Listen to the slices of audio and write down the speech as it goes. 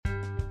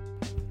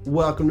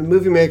Welcome to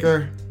Movie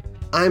Maker.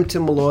 I'm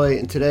Tim Malloy,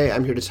 and today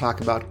I'm here to talk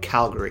about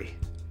Calgary,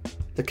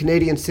 the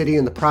Canadian city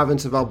in the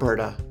province of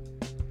Alberta,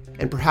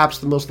 and perhaps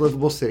the most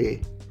livable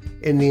city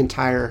in the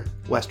entire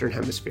Western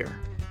Hemisphere.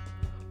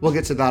 We'll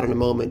get to that in a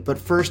moment, but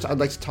first I'd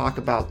like to talk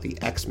about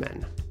the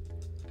X-Men.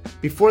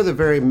 Before the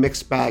very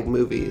mixed bag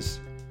movies,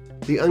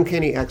 The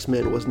Uncanny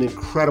X-Men was an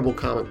incredible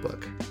comic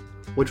book,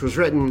 which was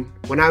written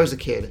when I was a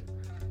kid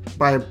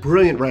by a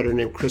brilliant writer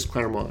named Chris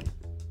Claremont.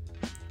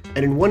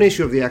 And in one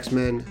issue of the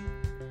X-Men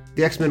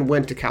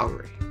went to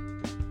Calgary.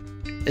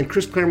 And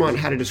Chris Claremont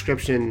had a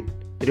description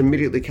that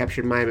immediately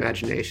captured my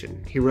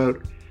imagination. He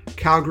wrote,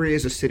 "Calgary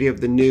is a city of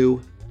the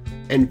new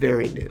and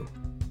very new."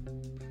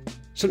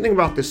 Something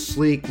about this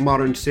sleek,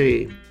 modern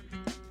city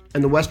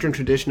and the Western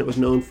tradition it was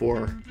known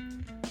for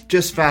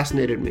just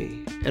fascinated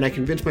me, and I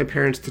convinced my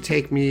parents to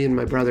take me and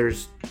my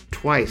brothers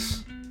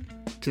twice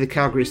to the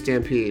Calgary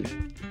Stampede,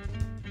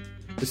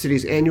 the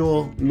city's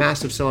annual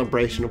massive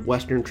celebration of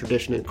Western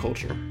tradition and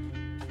culture.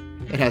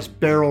 It has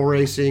barrel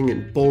racing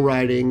and bull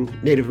riding,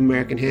 Native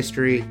American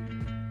history.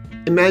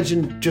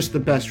 Imagine just the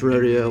best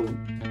rodeo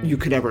you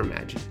could ever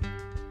imagine.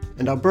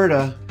 And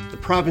Alberta, the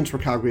province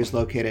where Calgary is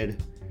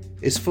located,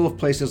 is full of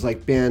places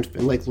like Banff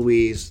and Lake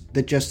Louise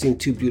that just seem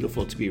too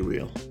beautiful to be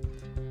real.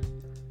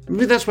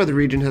 Maybe that's why the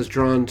region has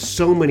drawn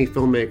so many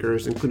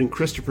filmmakers, including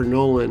Christopher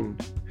Nolan,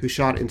 who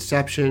shot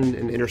Inception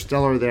and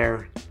Interstellar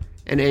there,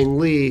 and Ang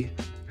Lee,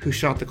 who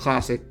shot the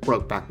classic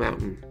Brokeback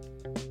Mountain.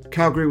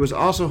 Calgary was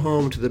also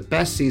home to the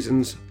best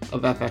seasons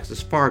of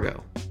FX's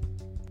Fargo.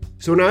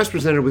 So when I was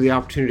presented with the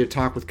opportunity to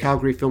talk with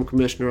Calgary Film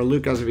Commissioner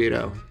Luke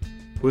Azevedo,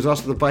 who was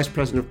also the Vice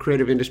President of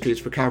Creative Industries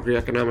for Calgary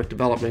Economic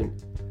Development,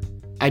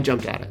 I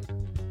jumped at it.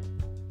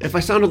 If I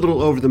sound a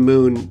little over the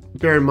moon,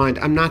 bear in mind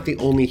I'm not the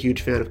only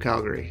huge fan of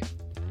Calgary.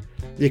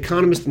 The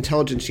Economist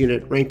Intelligence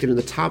Unit ranked it in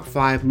the top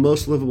 5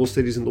 most livable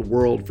cities in the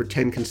world for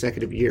 10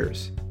 consecutive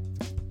years.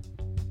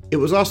 It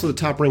was also the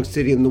top-ranked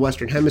city in the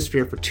Western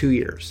Hemisphere for 2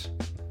 years.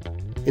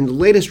 In the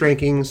latest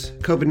rankings,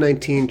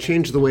 COVID-19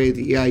 changed the way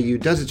the EIU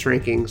does its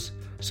rankings,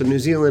 so New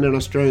Zealand and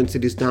Australian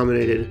cities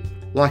dominated,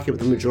 locking up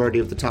the majority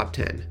of the top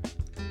 10.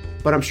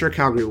 But I'm sure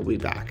Calgary will be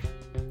back.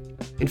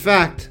 In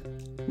fact,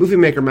 Movie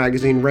Maker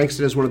magazine ranks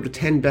it as one of the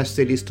 10 best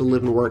cities to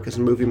live and work as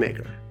a movie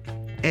maker.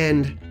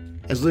 And,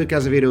 as Luke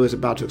Azevedo is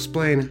about to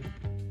explain,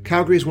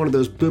 Calgary is one of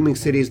those booming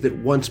cities that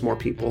wants more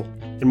people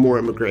and more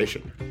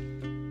immigration.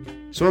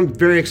 So I'm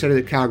very excited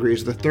that Calgary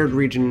is the third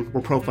region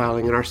we're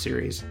profiling in our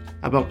series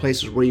about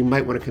places where you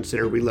might want to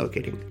consider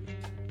relocating.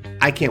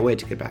 I can't wait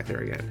to get back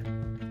there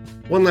again.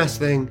 One last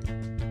thing,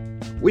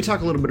 we talk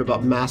a little bit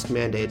about mask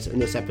mandates in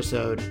this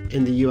episode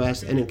in the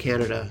US and in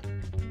Canada.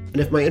 And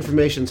if my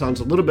information sounds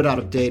a little bit out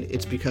of date,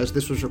 it's because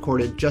this was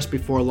recorded just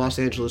before Los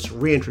Angeles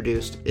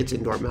reintroduced its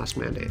indoor mask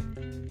mandate.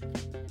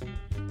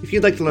 If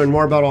you'd like to learn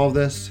more about all of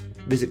this,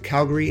 visit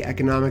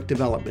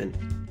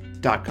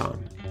calgaryeconomicdevelopment.com.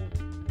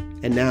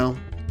 And now,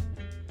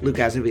 Luke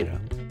Azevedo.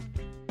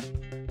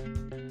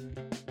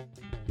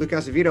 Luke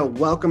Azevedo,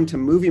 welcome to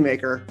Movie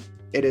Maker.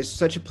 It is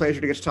such a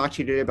pleasure to get to talk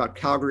to you today about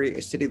Calgary,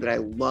 a city that I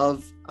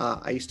love.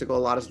 I used to go a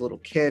lot as a little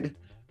kid.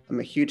 I'm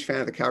a huge fan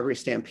of the Calgary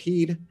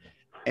Stampede,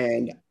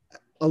 and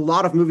a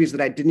lot of movies that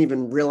I didn't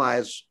even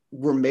realize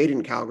were made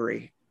in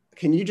Calgary.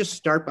 Can you just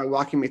start by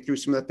walking me through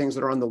some of the things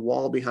that are on the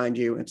wall behind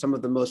you and some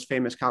of the most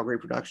famous Calgary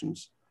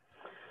productions?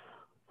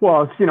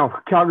 Well,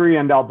 Calgary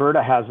and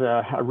Alberta has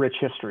a rich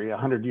history,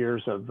 100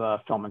 years of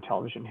film and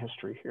television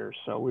history here.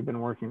 So we've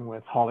been working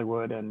with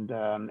Hollywood and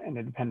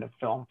independent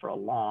film for a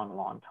long,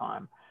 long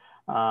time.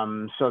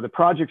 So the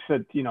projects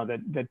that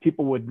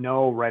people would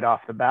know right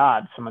off the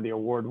bat, some of the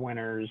award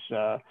winners,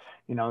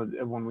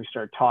 when we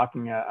start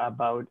talking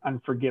about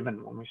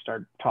Unforgiven, when we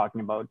start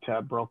talking about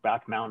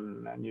Brokeback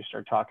Mountain, and you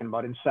start talking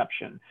about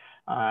Inception,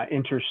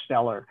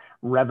 Interstellar,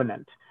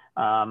 Revenant,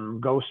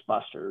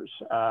 Ghostbusters,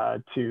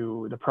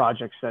 to the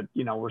projects that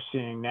we're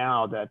seeing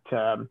now, that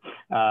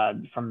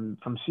from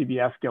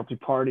CBS Guilty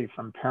Party,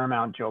 from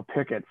Paramount Joe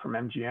Pickett, from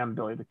MGM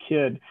Billy the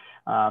Kid,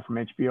 from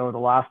HBO The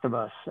Last of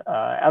Us.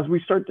 As we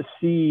start to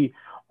see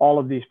all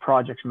of these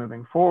projects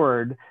moving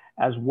forward,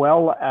 as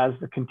well as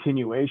the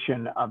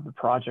continuation of the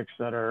projects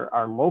that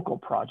are local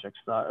projects,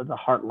 the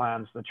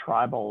Heartlands, the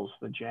Tribals,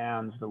 the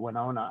Jans, the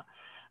Winona.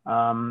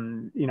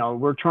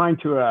 We're trying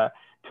to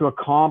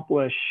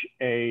accomplish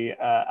a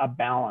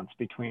balance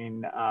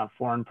between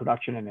foreign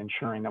production and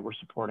ensuring that we're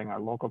supporting our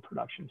local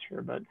productions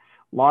here. But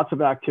lots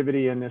of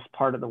activity in this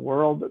part of the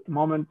world at the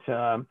moment,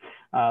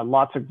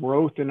 lots of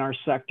growth in our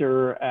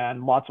sector,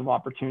 and lots of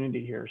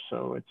opportunity here.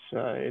 So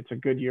it's a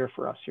good year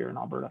for us here in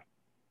Alberta.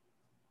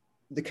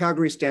 The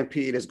Calgary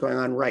Stampede is going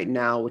on right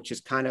now, which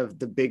is kind of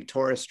the big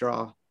tourist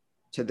draw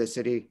to the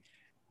city.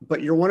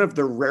 But you're one of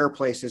the rare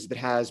places that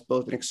has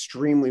both an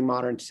extremely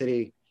modern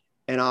city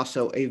and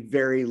also a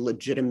very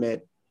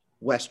legitimate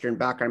Western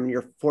background. I mean,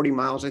 you're 40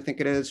 miles, I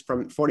think it is,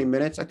 from 40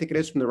 minutes, I think it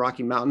is, from the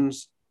Rocky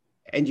Mountains.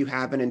 And you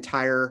have an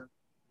entire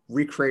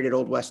recreated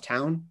Old West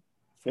town,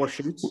 4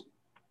 shoots.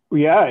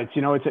 Yeah,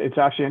 it's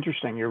actually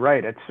interesting. You're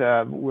right.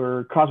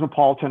 We're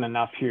cosmopolitan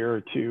enough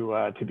here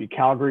to be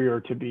Calgary or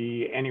to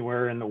be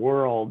anywhere in the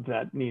world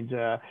that needs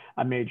a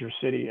major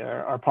city.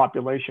 Our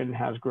population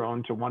has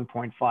grown to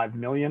 1.5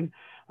 million.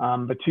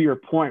 But to your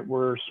point,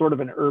 we're sort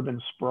of an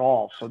urban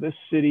sprawl. So this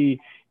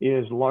city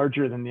is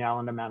larger than the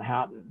island of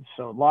Manhattan.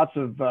 So lots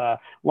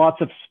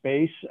of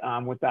space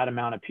with that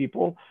amount of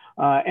people.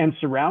 And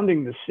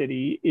surrounding the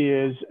city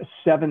is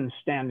 7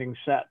 standing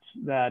sets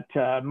that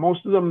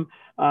most of them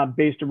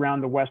based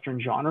around the Western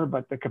genre,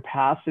 but the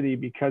capacity,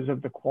 because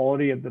of the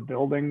quality of the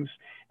buildings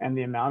and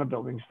the amount of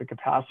buildings, the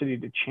capacity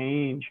to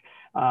change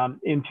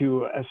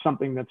into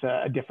something that's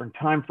a different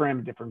time frame,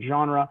 a different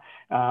genre,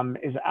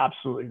 is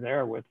absolutely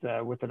there with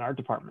an art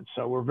department.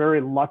 So we're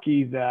very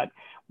lucky that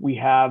we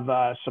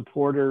have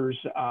supporters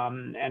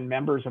and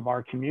members of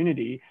our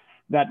community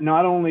that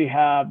not only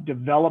have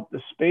developed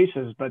the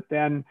spaces, but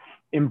then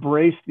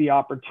embrace the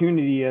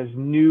opportunity as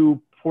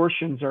new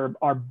portions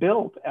are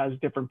built as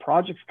different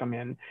projects come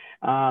in,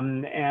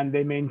 and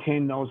they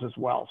maintain those as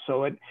well.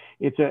 So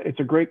it's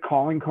a great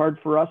calling card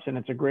for us, and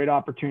it's a great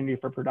opportunity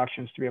for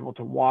productions to be able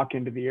to walk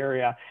into the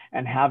area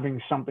and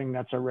having something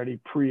that's already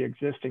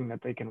pre-existing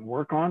that they can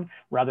work on,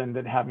 rather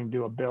than having to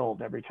do a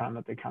build every time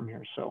that they come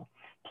here. So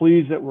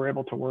pleased that we're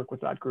able to work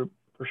with that group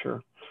for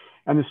sure.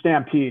 And the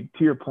Stampede,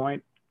 to your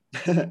point,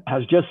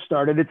 has just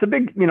started. It's a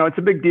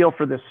big deal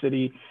for this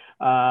city.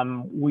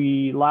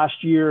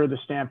 Last year, the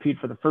Stampede,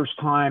 for the first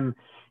time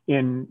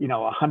in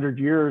 100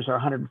 years or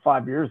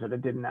 105 years, that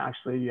it didn't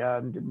actually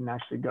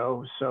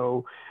go.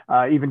 So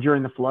even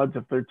during the floods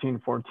of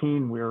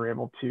 13-14, we were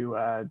able to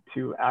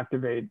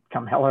activate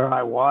come hell or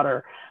high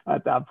water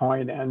at that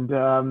point. And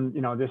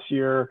this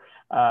year,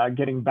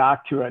 getting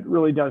back to it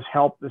really does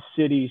help the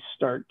city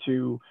start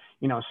to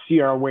see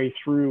our way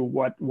through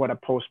what a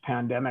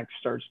post-pandemic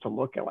starts to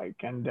look like.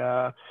 And,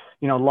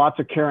 lots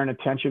of care and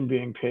attention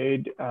being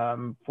paid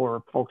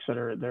for folks that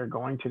are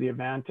going to the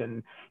event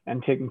and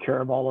taking care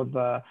of all of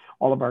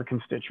our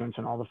constituents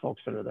and all the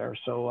folks that are there.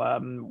 So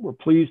we're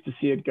pleased to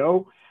see it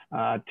go,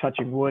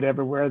 touching wood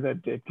everywhere, that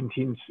it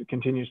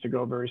continues to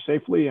go very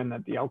safely, and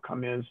that the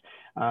outcome is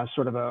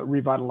sort of a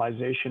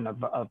revitalization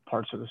of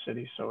parts of the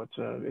city. So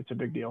it's a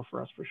big deal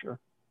for us for sure.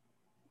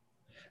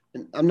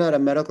 I'm not a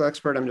medical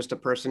expert. I'm just a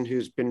person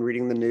who's been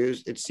reading the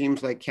news. It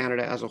seems like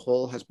Canada as a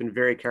whole has been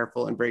very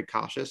careful and very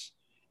cautious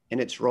in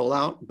its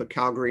rollout, but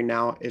Calgary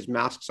now is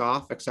masks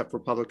off, except for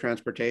public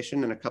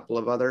transportation and a couple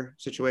of other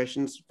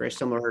situations, very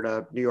similar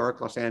to New York,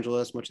 Los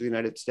Angeles, much of the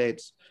United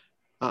States.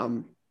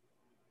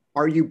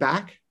 Are you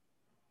back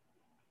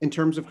in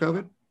terms of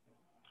COVID?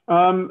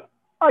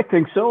 I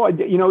think so.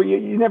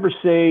 You never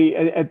say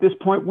at this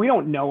point. We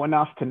don't know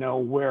enough to know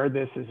where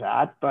this is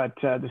at, but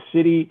the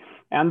city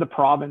and the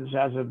province,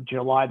 as of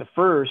July the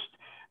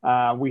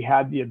 1st, we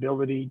had the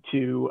ability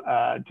to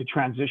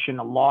transition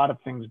a lot of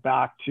things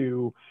back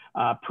to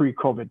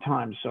pre-COVID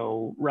times.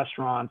 So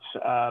restaurants,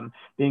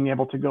 being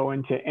able to go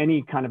into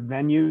any kind of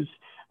venues.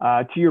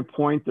 To your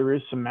point, there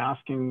is some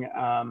masking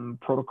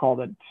protocol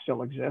that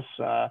still exists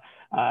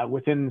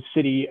within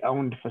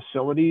city-owned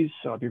facilities.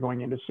 So if you're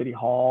going into City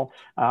Hall,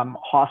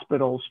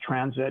 hospitals,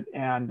 transit,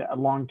 and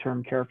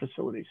long-term care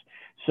facilities.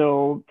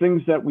 So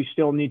things that we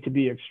still need to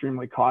be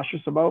extremely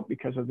cautious about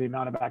because of the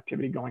amount of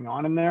activity going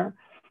on in there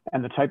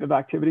and the type of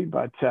activity.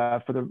 But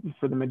for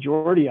the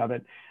majority of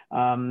it,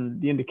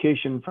 the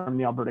indication from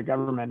the Alberta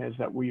government is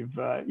that we've,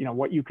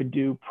 what you could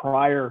do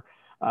prior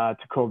to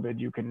COVID,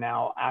 you can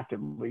now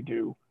actively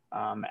do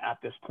at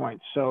this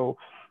point. So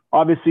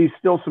obviously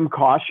still some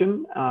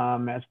caution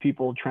as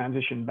people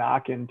transition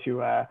back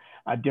into a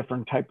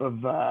different type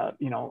of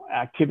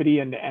activity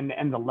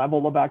and the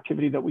level of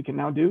activity that we can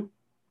now do.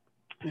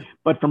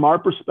 But from our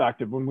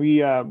perspective, when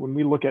we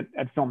look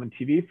at film and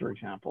TV, for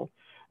example,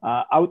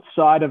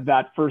 outside of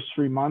that first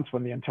 3 months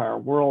when the entire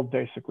world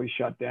basically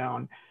shut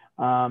down,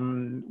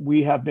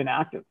 we have been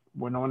active.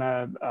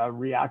 Winona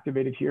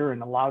reactivated here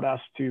and allowed us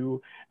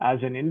to, as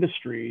an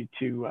industry,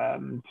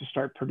 to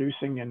start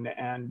producing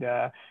and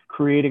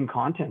creating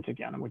content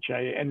again,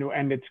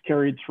 and it's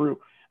carried through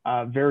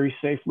very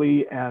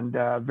safely and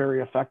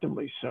very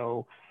effectively.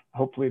 So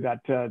hopefully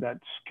that's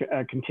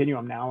a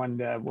continuum now,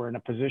 and we're in a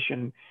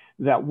position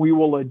that we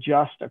will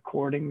adjust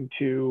according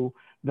to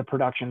the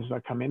productions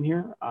that come in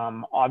here.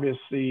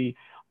 Obviously,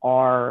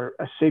 our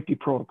safety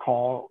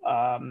protocol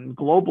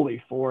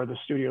globally for the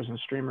studios and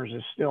streamers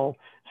has still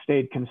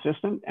stayed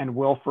consistent and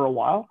will for a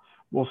while.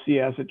 We'll see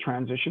as it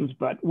transitions,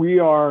 but we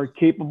are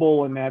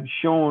capable and have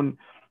shown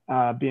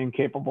being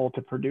capable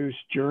to produce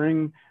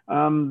during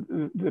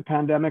the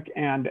pandemic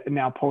and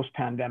now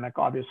post-pandemic,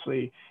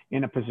 obviously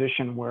in a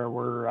position where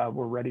we're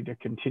ready to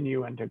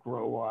continue and to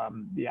grow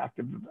the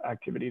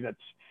activity that's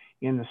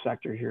in the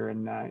sector here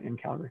in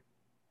Calgary.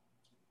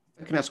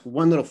 I can ask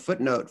one little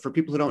footnote for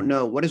people who don't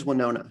know. What is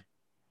Winona?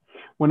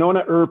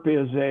 Winona Earp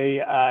is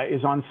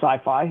on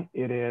Sci-Fi.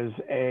 It is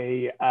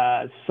a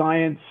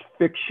science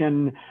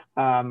fiction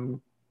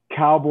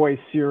cowboy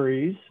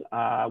series,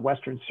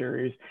 Western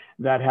series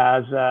that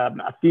has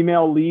a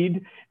female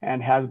lead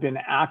and has been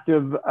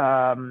active,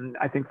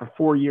 I think, for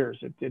 4 years.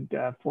 It did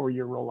a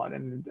 4-year rollout,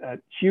 and a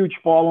huge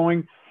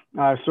following,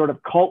 sort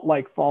of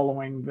cult-like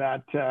following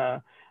that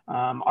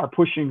are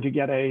pushing to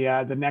get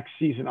the next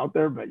season out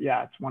there. But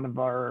yeah, it's one of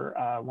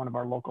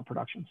our local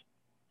productions.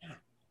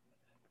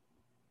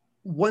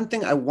 One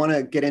thing I want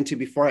to get into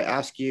before I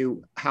ask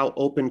you how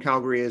open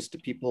Calgary is to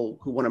people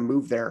who want to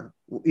move there,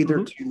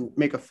 either to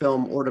make a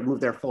film or to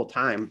move there full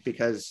time,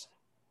 because,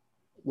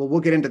 well, we'll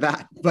get into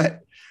that.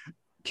 But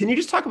can you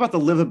just talk about the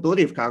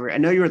livability of Calgary? I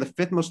know you're the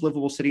 5th most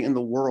livable city in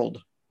the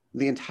world,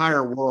 the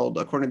entire world,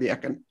 according to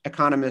the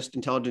Economist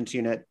Intelligence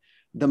Unit,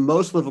 the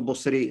most livable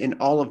city in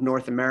all of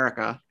North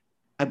America.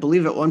 I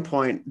believe at one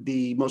point,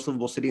 the most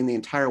livable city in the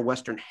entire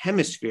Western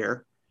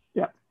Hemisphere.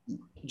 Yeah.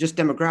 Just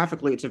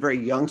demographically, it's a very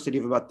young city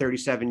of about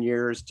 37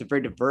 years. It's a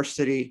very diverse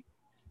city.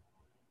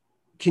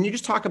 Can you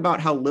just talk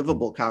about how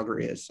livable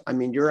Calgary is? I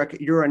mean, you're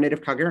a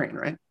native Calgarian,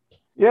 right?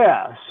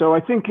 Yeah. So I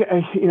think,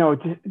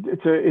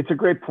 it's a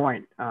great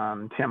point,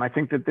 Tim. I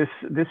think that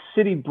this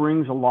city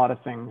brings a lot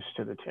of things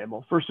to the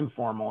table. First and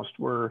foremost,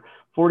 we're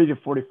 40 to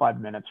 45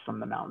 minutes from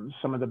the mountains,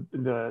 some of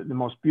the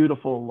most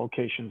beautiful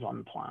locations on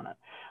the planet.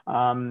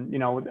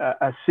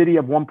 A city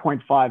of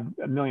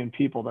 1.5 million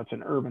people, that's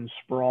an urban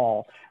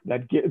sprawl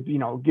that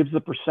gives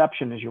the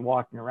perception as you're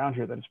walking around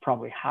here that it's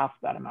probably half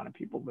that amount of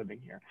people living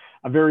here.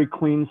 A very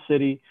clean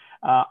city.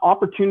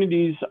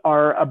 Opportunities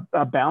are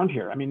abound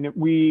here. I mean,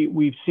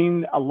 we've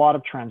seen a lot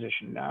of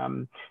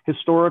transition.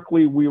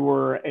 Historically, we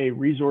were a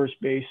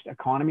resource-based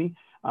economy.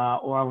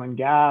 Oil and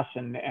gas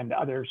and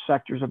other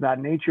sectors of that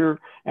nature,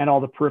 and all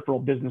the peripheral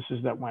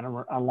businesses that went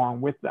along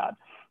with that.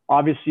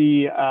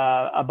 Obviously,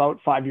 about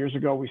 5 years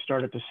ago, we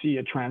started to see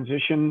a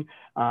transition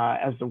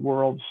as the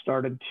world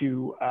started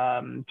to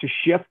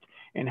shift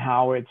in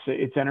how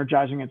it's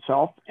energizing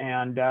itself.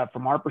 And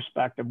from our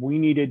perspective, we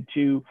needed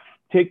to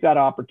take that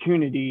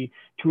opportunity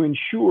to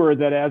ensure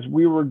that as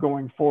we were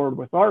going forward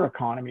with our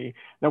economy,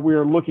 that we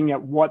were looking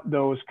at what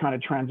those kind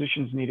of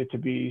transitions needed to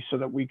be so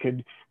that we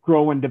could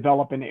grow and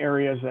develop in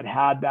areas that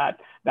had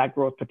that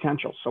growth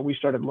potential. So we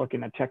started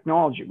looking at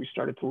technology, we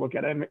started to look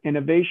at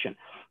innovation,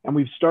 and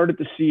we've started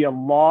to see a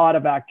lot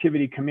of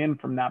activity come in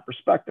from that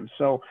perspective.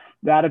 So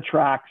that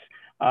attracts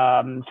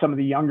some of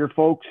the younger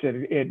folks.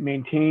 It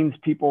maintains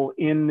people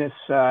in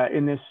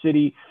this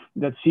city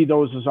that see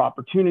those as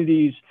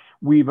opportunities.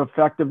 We've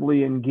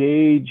effectively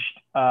engaged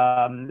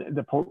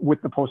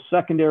with the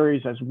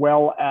post-secondaries as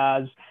well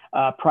as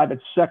private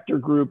sector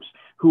groups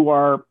who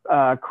are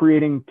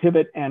creating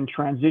pivot and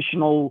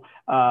transitional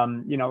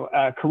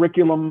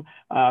curriculum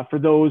for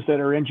those that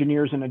are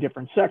engineers in a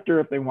different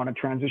sector, if they want to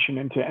transition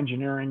into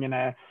engineering in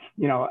an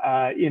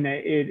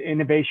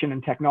innovation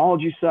and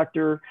technology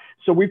sector.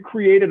 So we've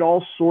created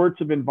all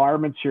sorts of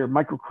environments here,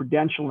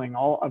 micro-credentialing,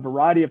 a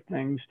variety of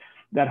things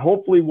that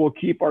hopefully will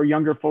keep our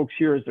younger folks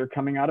here as they're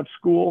coming out of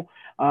school,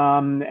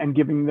 and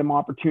giving them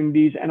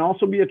opportunities, and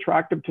also be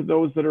attractive to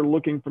those that are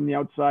looking from the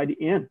outside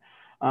in.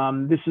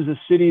 This is a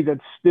city that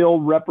still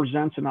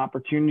represents an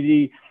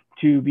opportunity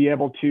to be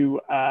able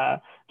to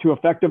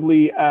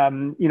effectively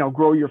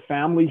grow your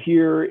family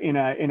here in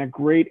a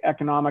great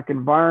economic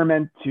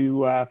environment,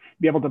 to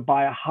be able to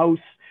buy a house,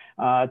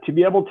 to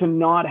be able to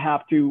not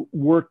have to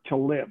work to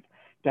live,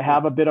 to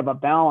have a bit of a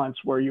balance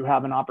where you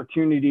have an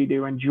opportunity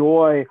to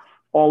enjoy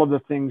all of the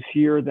things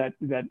here that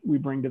we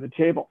bring to the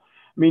table.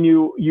 I mean,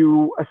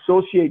 you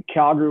associate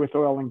Calgary with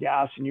oil and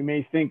gas, and you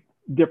may think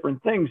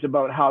different things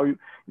about how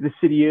the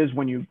city is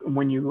when you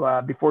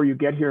before you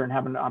get here and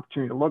have an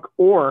opportunity to look,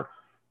 or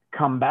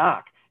come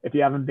back if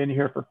you haven't been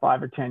here for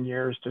 5 or 10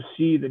 years to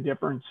see the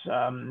difference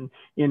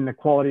in the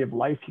quality of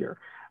life here.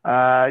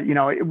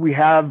 We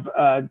have,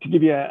 to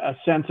give you a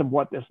sense of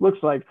what this looks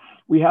like,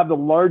 we have the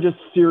largest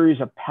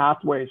series of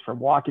pathways for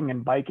walking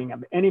and biking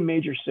of any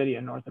major city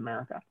in North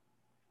America.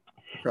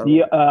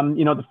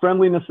 The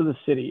friendliness of the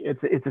city,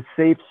 it's a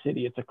safe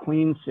city, it's a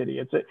clean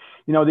city,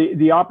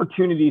 the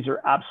opportunities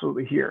are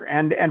absolutely here.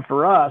 And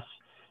for us,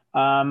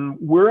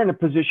 we're in a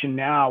position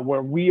now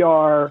where we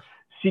are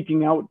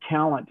seeking out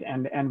talent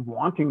and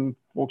wanting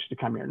folks to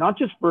come here, not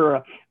just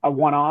for a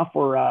one-off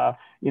or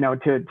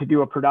to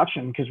do a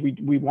production, because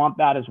we want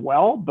that as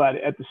well. But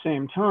at the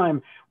same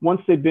time,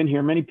 once they've been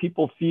here, many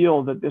people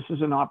feel that this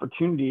is an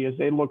opportunity as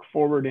they look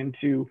forward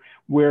into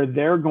where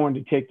they're going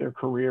to take their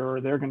career,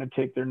 or they're going to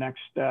take their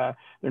next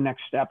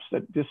steps,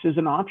 that this is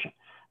an option.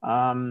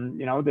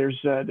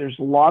 There's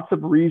lots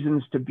of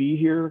reasons to be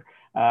here.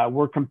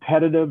 We're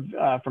competitive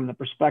from the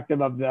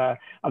perspective of the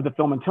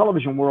film and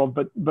television world,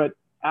 but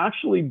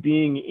actually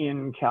being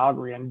in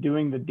Calgary and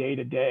doing the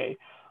day-to-day.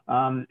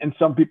 And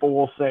some people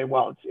will say,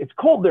 well, it's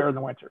cold there in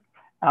the winter.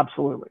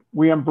 Absolutely.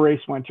 We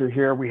embrace winter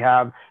here. We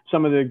have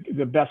some of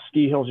the best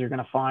ski hills you're going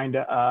to find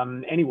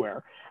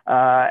anywhere,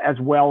 as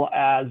well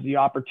as the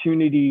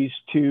opportunities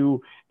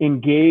to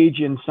engage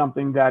in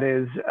something that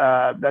is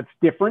that's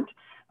different.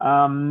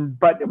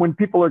 But when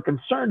people are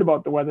concerned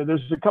about the weather,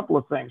 there's a couple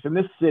of things. In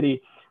this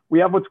city, we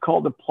have what's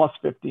called the plus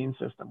 15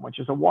 system, which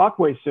is a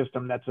walkway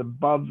system that's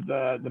above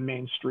the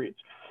main streets.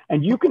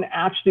 And you can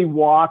actually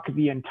walk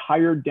the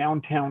entire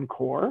downtown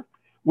core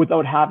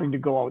without having to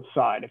go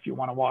outside if you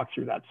want to walk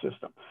through that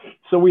system.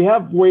 So we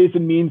have ways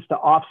and means to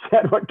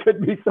offset what could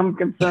be some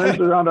concerns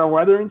around our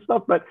weather and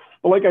stuff. But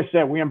like I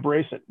said, we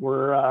embrace it.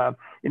 We're,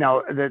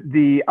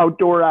 the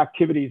outdoor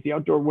activities, the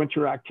outdoor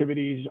winter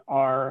activities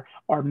are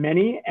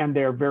many, and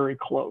they're very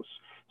close.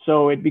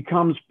 So it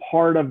becomes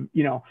part of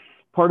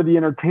the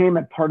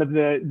entertainment, part of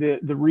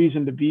the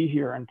reason to be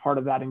here, and part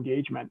of that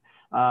engagement.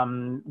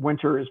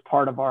 Winter is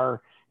part of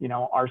our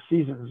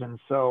seasons. And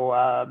so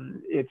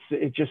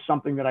it's just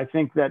something that I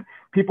think that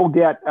people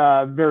get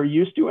very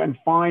used to and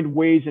find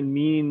ways and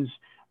means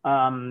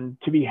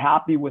to be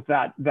happy with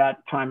that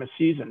time of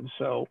season.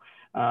 So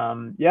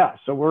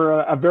so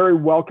we're a very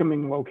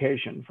welcoming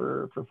location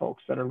for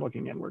folks that are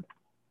looking inward.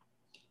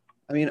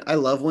 I mean, I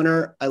love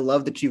winter. I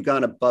love that you've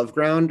gone above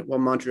ground while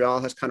Montreal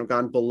has kind of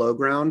gone below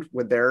ground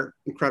with their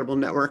incredible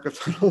network of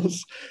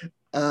tunnels.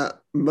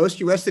 Most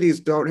US cities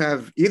don't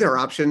have either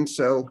option.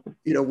 So,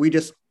 we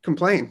just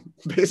complain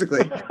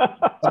basically.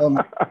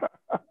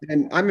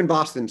 And I'm in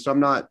Boston, so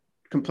I'm not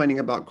complaining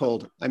about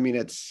cold. I mean,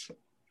 it's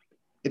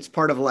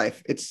part of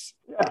life.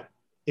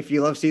 If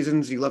you love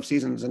seasons, you love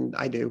seasons. And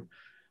I do.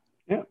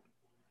 Yeah.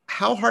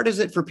 How hard is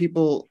it for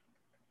people?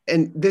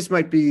 And this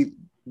might be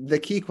the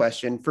key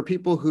question for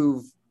people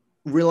who've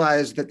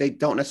realized that they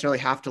don't necessarily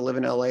have to live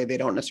in LA. They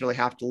don't necessarily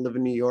have to live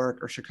in New York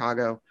or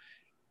Chicago.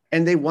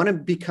 And they want to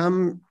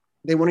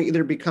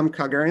either become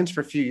Calgarians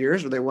for a few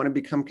years or they want to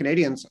become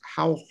Canadians.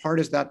 How hard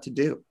is that to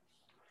do?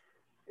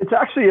 It's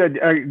actually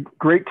a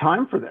great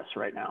time for this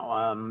right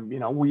now.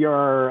 We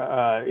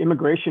are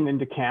immigration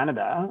into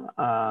Canada,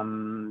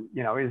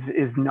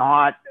 is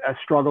not a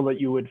struggle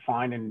that you would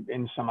find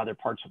in some other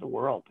parts of the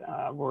world.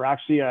 We're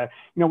actually,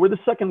 we're the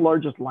second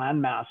largest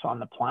landmass on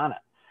the planet.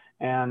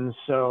 And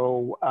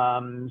so,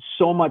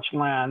 so much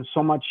land,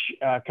 so much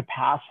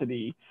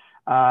capacity.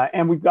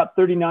 And we've got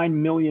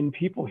 39 million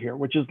people here,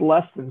 which is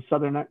less than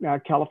Southern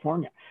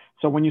California.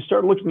 So when you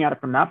start looking at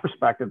it from that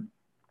perspective,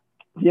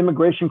 the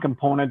immigration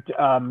component,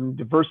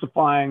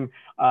 diversifying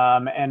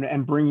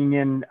and bringing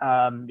in,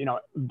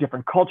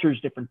 different cultures,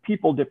 different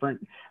people,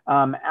 different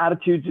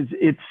attitudes.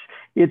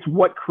 It's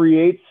what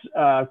creates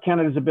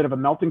Canada's a bit of a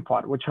melting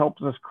pot, which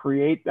helps us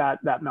create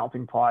that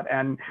melting pot,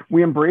 and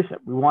we embrace it.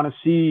 We want to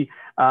see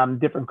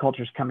different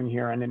cultures coming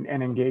here and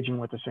engaging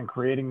with us and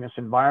creating this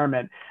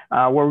environment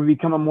where we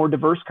become a more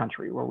diverse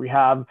country, where we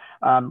have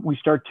we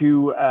start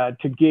to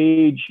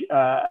gauge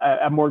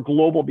become a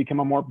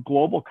more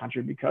global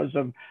country because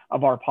of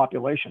our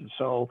population.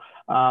 So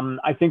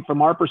I think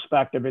from our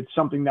perspective, it's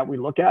something that we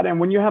look at. And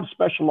when you have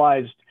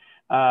specialized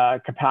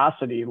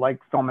capacity like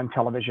film and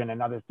television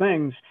and other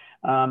things,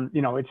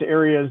 it's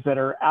areas that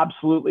are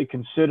absolutely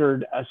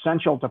considered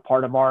essential to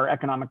part of our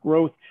economic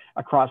growth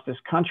across this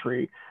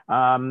country.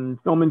 Film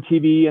and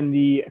TV and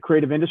the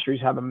creative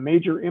industries have a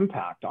major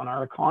impact on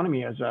our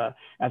economy as a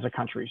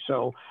country.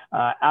 So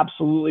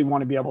absolutely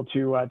want to be able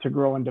to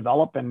grow and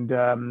develop.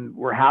 And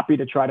we're happy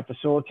to try to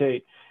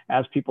facilitate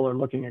as people are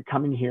looking at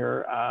coming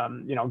here.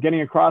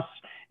 Getting across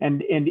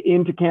and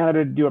into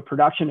Canada to do a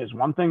production is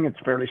one thing. It's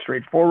fairly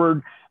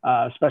straightforward,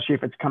 especially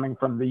if it's coming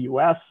from the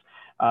US.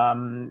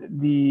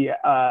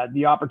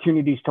 The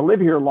opportunities to live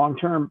here long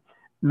term,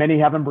 many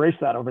have embraced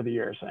that over the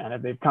years. And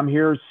if they've come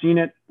here, seen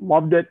it,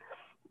 loved it,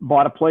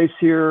 bought a place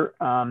here,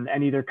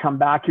 and either come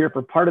back here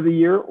for part of the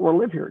year or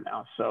live here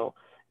now. So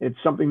it's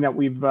something that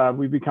we've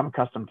become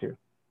accustomed to.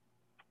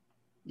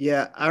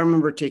 Yeah, I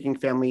remember taking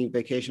family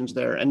vacations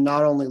there and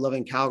not only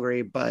loving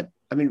Calgary, but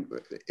I mean,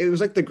 it was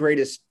like the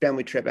greatest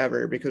family trip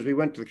ever because we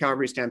went to the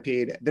Calgary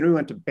Stampede. Then we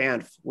went to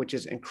Banff, which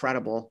is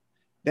incredible.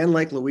 Then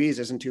Lake Louise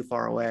isn't too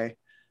far away.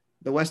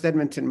 The West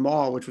Edmonton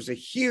Mall, which was a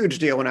huge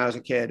deal when I was a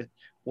kid,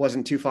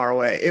 wasn't too far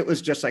away. It was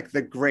just like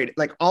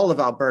all of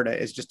Alberta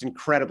is just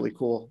incredibly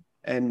cool.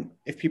 And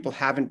if people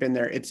haven't been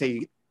there, it's a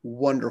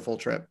wonderful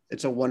trip.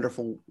 It's a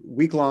wonderful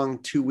week-long,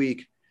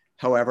 2-week,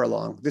 however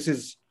long. This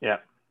is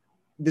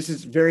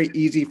very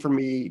easy for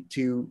me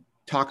to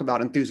talk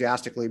about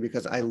enthusiastically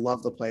because I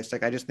love the place.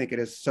 Like, I just think it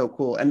is so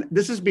cool. And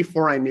this is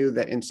before I knew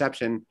that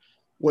Inception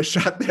was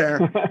shot there.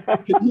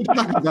 Can you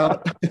talk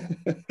about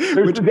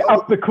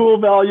the cool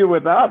value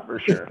with that for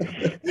sure?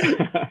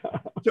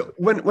 So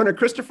when a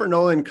Christopher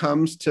Nolan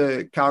comes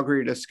to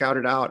Calgary to scout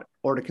it out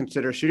or to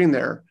consider shooting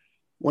there,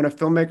 when a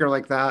filmmaker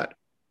like that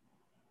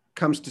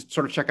comes to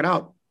sort of check it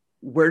out,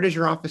 where does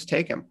your office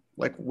take him?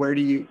 Like, what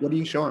do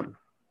you show him?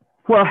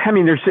 Well, I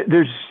mean,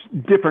 there's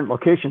different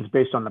locations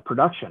based on the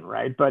production,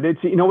 right? But it's,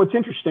 what's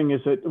interesting is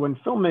that when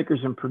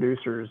filmmakers and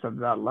producers of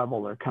that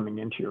level are coming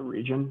into your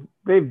region,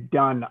 they've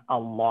done a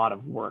lot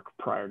of work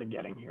prior to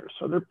getting here.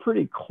 So they're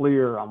pretty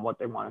clear on what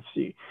they want to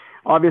see.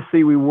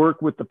 Obviously, we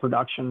work with the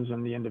productions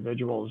and the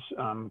individuals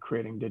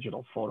creating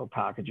digital photo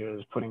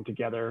packages, putting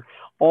together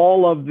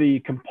all of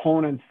the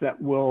components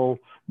that will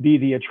be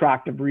the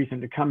attractive reason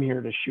to come here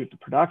to shoot the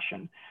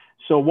production.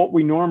 So what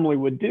we normally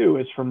would do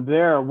is from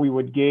there, we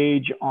would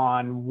gauge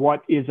on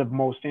what is of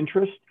most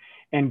interest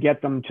and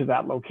get them to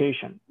that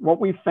location. What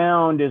we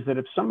found is that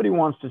if somebody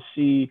wants to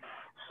see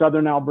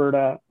Southern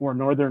Alberta or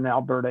Northern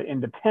Alberta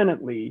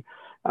independently,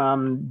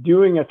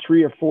 doing a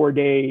 3 or 4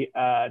 day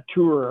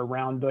tour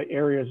around the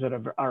areas that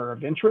are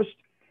of interest,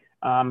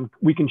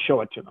 we can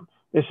show it to them.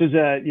 This is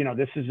a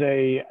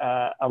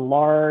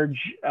large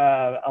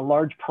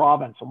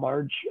province, a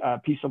large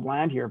piece of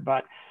land here,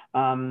 but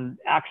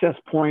access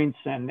points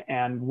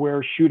and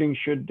where shooting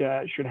should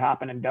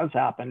happen and does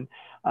happen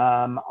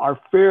are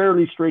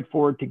fairly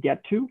straightforward to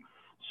get to.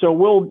 So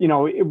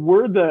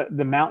we're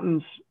the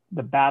mountains,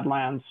 the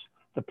Badlands,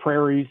 the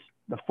prairies,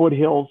 the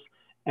foothills,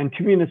 and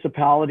 2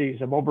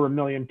 municipalities of over 1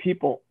 million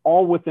people,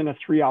 all within a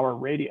 3-hour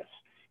radius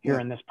here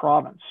in this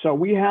province. So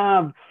we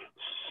have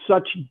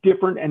such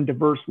different and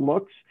diverse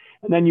looks.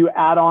 And then you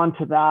add on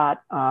to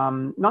that,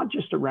 not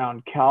just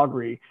around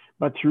Calgary,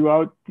 but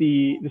throughout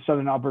the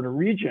Southern Alberta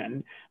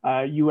region,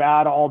 you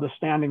add all the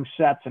standing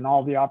sets and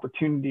all the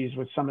opportunities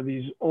with some of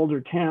these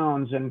older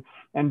towns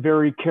and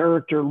very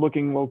character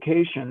looking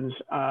locations.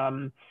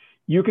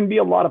 You can be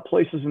a lot of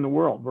places in the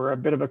world. We're a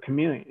bit of a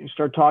chameleon. You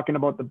start talking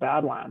about the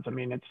Badlands. I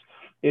mean,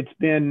 it's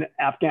been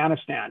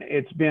Afghanistan,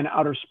 it's been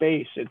outer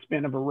space, it's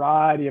been a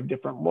variety of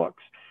different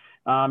looks.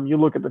 You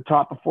look at the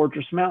top of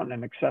Fortress Mountain,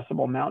 an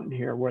accessible mountain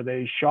here where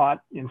they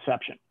shot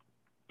Inception,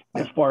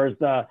 as far as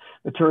the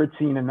turret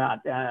scene in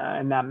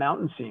that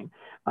mountain scene.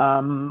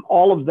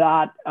 All of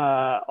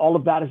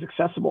that is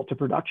accessible to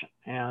production.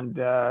 And,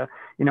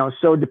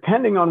 so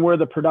depending on where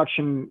the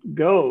production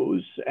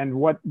goes and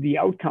what the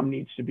outcome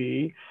needs to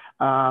be,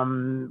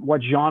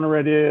 what genre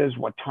it is,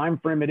 what time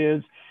frame it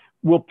is,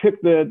 we'll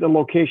pick the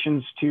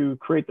locations to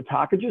create the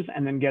packages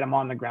and then get them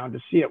on the ground to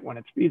see it when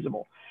it's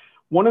feasible.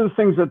 One of the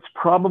things that's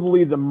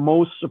probably the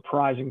most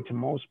surprising to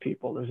most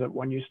people is that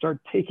when you start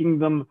taking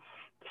them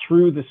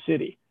through the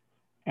city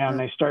and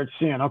they start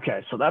seeing,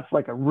 okay, so that's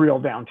like a real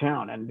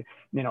downtown, and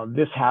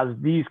this has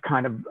these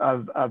kind of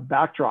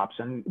backdrops,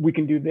 and we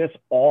can do this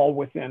all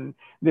within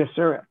this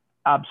area.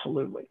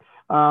 Absolutely.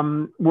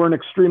 We're an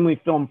extremely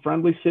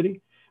film-friendly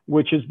city,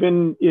 which has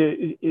been,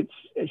 it's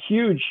a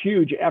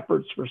huge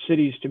efforts for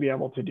cities to be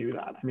able to do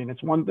that. I mean,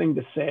 it's one thing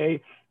to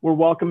say we're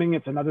welcoming,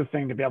 it's another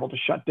thing to be able to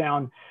shut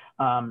down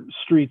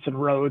streets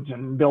and roads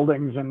and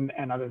buildings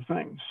and other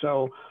things.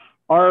 So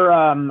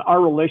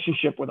our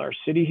relationship with our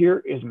city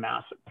here is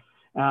massive.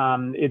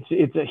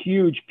 It's a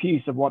huge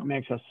piece of what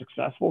makes us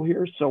successful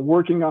here. So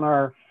working on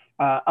our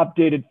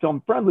updated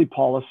film-friendly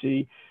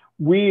policy,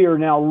 we are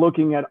now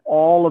looking at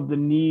all of the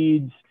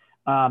needs,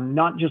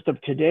 not just of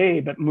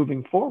today, but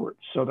moving forward,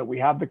 so that we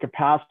have the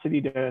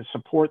capacity to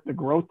support the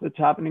growth that's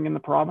happening in the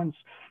province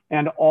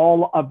and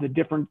all of the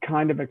different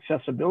kind of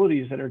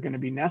accessibilities that are going to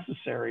be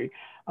necessary.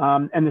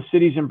 And the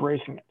city's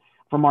embracing it.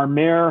 From our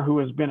mayor, who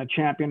has been a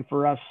champion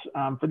for us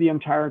for the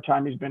entire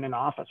time he's been in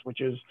office,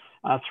 which is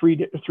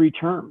three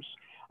terms,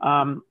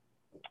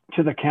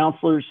 to the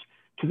councillors,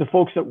 to the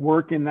folks that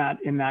work in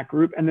that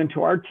group, and then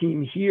to our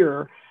team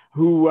here,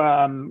 who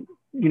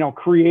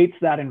creates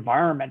that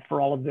environment for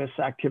all of this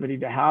activity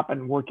to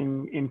happen,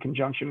 working in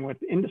conjunction with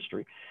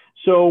industry.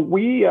 So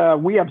we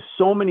have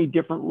so many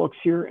different looks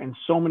here and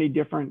so many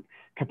different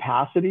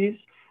capacities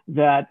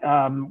that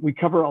we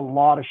cover a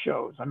lot of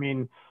shows. I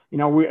mean,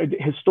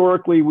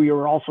 historically, we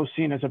were also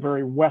seen as a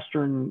very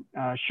Western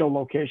show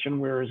location.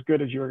 We're as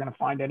good as you're going to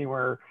find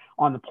anywhere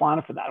on the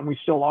planet for that, and we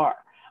still are.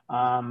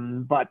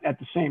 But at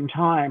the same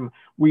time,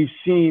 we've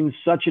seen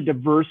such a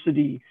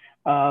diversity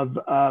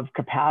of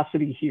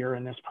capacity here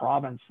in this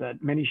province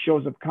that many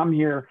shows have come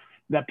here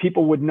that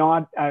people would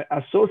not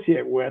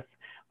associate with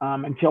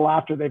until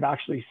after they've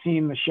actually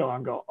seen the show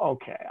and go,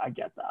 okay, I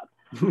get that.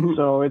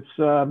 So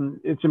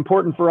it's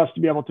important for us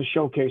to be able to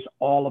showcase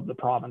all of the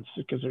province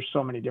because there's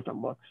so many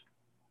different looks.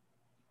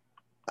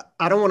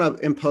 I don't want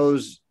to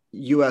impose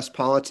U.S.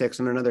 politics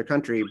in another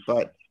country,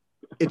 but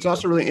it's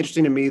also really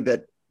interesting to me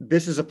that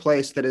this is a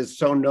place that is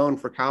so known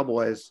for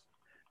cowboys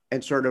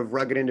and sort of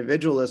rugged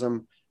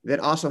individualism that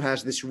also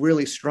has this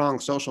really strong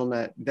social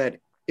net that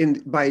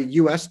by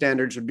U.S.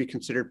 standards would be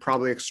considered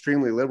probably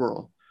extremely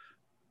liberal.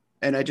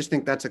 And I just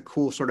think that's a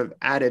cool sort of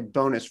added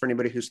bonus for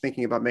anybody who's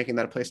thinking about making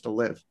that a place to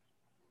live.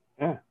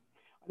 Yeah,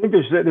 I think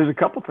there's a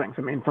couple things.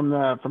 I mean, from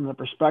the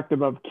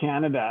perspective of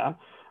Canada,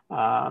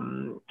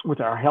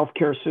 with our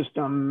healthcare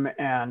system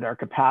and our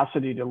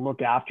capacity to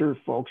look after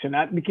folks, and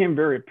that became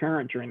very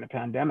apparent during the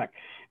pandemic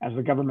as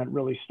the government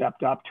really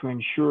stepped up to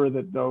ensure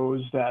that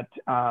those that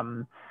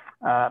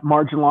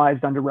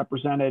marginalized,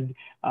 underrepresented,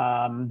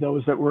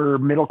 those that were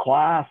middle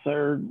class,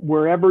 or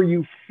wherever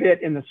you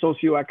fit in the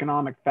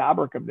socioeconomic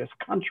fabric of this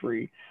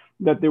country,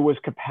 that there was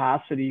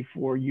capacity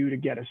for you to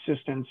get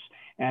assistance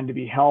and to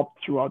be helped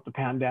throughout the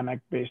pandemic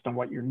based on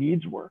what your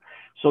needs were.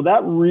 So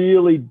that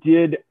really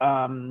did,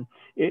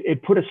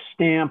 it put a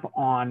stamp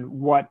on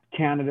what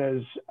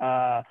Canada's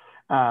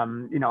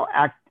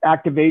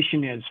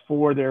activation is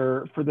for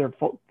their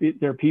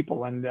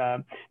people,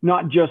 and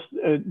not just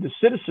the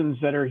citizens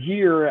that are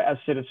here as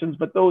citizens,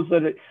 but those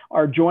that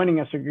are joining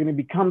us are going to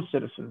become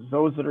citizens.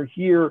 Those that are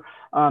here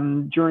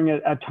during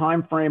a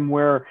time frame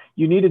where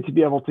you needed to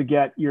be able to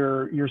get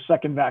your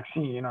second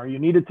vaccine, or you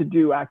needed to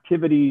do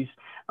activities.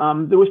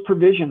 There was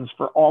provisions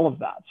for all of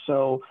that.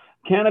 So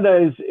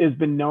Canada has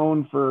been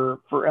known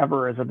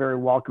forever as a very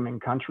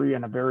welcoming country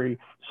and a very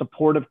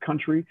supportive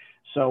country.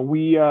 So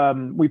we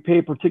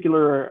pay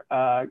particular,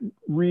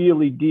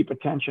 really deep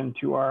attention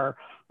to our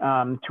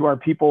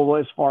people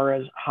as far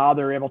as how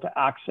they're able to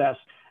access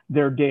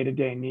their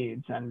day-to-day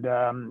needs, and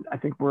I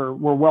think we're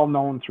well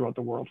known throughout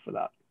the world for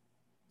that.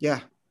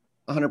 Yeah,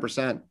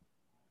 100%.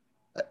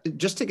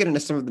 Just to get into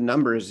some of the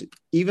numbers,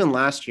 even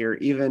last year,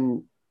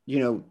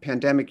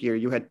 pandemic year,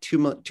 you had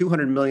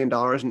 $200 million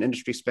in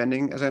industry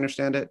spending, as I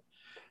understand it.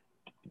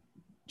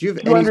 Do you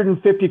have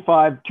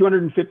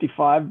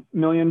 255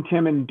 million,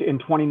 Tim, in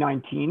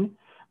 2019,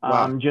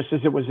 wow. Just as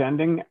it was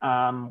ending.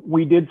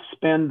 We did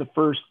spend the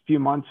first few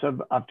months of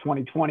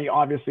 2020,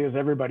 obviously, as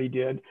everybody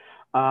did,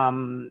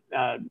 paused.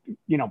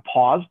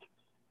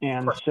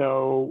 And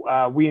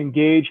so we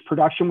engaged.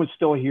 Production was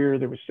still here.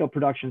 There was still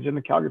productions in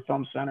the Calgary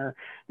Film Center.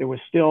 There was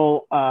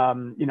still,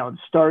 the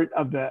start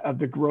of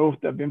the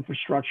growth of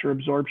infrastructure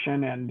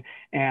absorption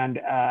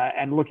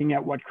and looking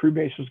at what crew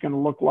base was going to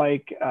look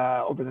like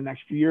over the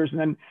next few years. And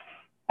then,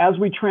 as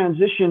we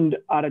transitioned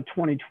out of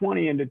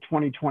 2020 into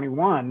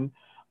 2021,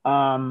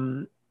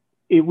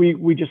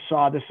 we just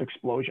saw this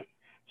explosion.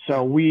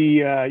 So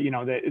the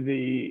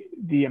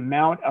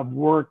amount of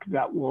work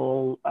that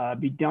will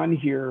be done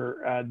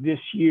here this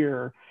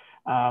year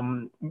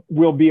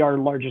will be our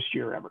largest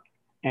year ever.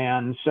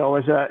 And so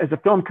as a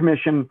film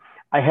commission,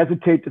 I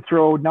hesitate to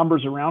throw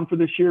numbers around for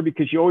this year,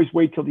 because you always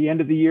wait till the end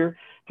of the year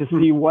to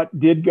see what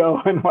did go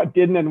and what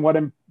didn't, and what,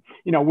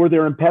 were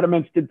there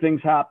impediments, did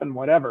things happen,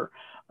 whatever.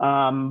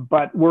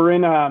 But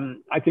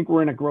I think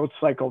we're in a growth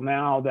cycle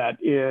now that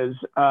is,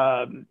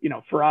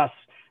 for us,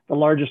 the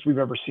largest we've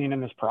ever seen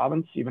in this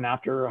province. Even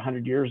after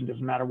 100 years, it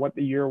doesn't matter what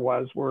the year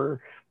was, we're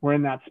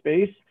in that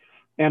space.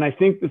 And I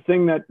think the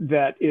thing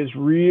that is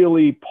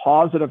really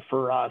positive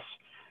for us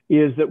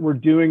is that we're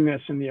doing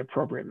this in the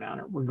appropriate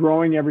manner. We're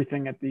growing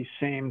everything at the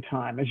same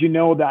time. As you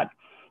know, that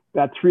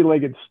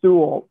three-legged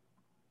stool,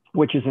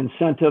 which is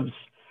incentives,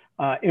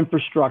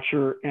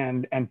 infrastructure,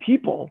 and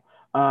people,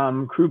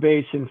 crew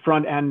base in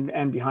front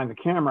and behind the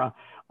camera,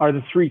 are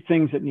the three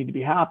things that need to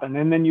be happen.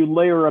 And then you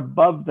layer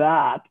above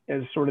that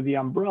as sort of the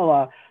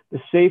umbrella, the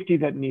safety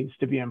that needs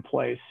to be in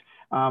place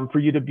for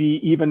you to be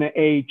even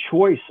a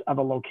choice of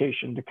a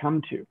location to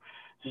come to.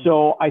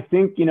 So I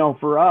think,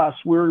 for us,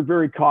 we're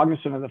very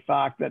cognizant of the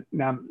fact that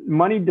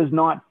money does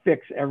not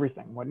fix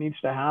everything. What needs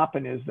to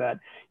happen is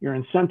that your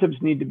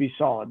incentives need to be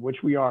solid,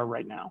 which we are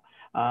right now.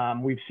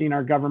 We've seen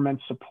our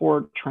government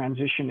support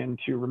transition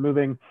into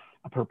removing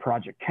a per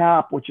project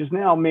cap, which has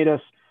now made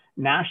us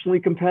nationally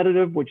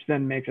competitive, which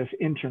then makes us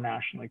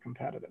internationally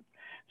competitive.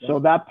 So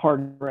that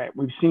part, right.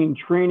 We've seen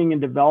training and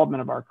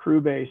development of our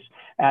crew base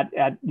at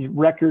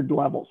record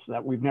levels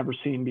that we've never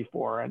seen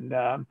before, and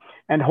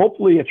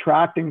hopefully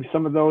attracting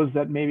some of those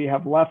that maybe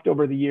have left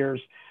over the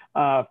years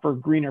for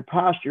greener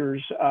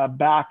pastures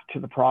back to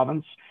the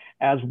province,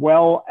 as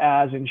well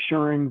as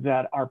ensuring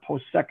that our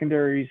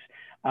post-secondaries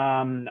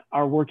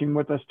are working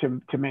with us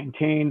to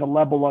maintain the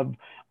level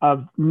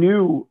of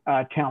new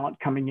talent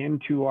coming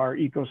into our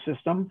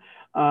ecosystem.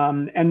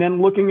 And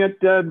then looking at,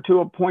 to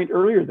a point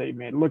earlier they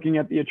made, looking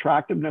at the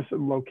attractiveness of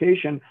the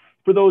location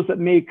for those that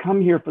may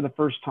come here for the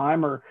first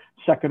time or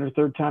second or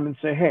third time and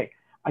say, hey,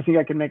 I think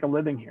I can make a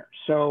living here.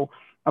 So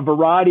a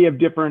variety of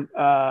different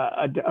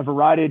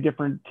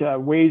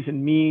ways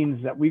and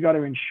means that we got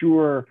to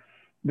ensure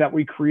that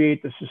we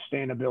create the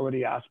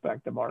sustainability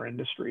aspect of our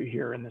industry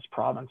here in this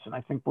province. And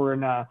I think we're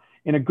in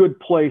a good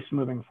place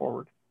moving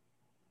forward.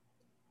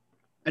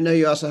 I know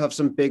you also have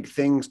some big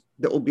things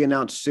that will be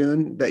announced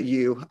soon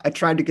I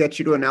tried to get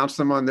you to announce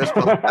them on this,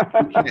 but you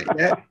can't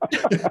yet.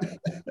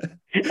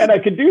 And I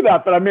could do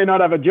that, but I may not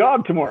have a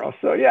job tomorrow.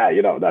 So yeah,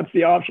 that's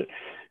the option.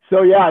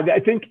 So yeah, I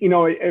think,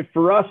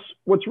 for us,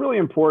 what's really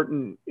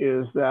important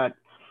is that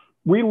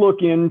we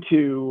look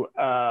into,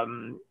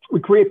 we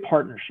create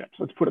partnerships,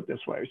 let's put it this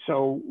way.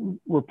 So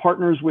we're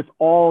partners with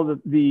all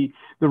the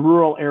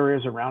rural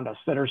areas around us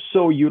that are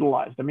so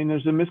utilized. I mean,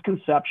 there's a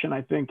misconception,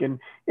 I think, in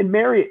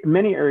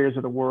many areas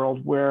of the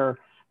world where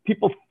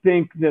people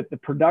think that the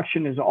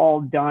production is all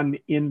done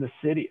in the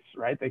cities,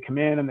 right? They come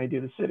in and they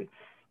do the city.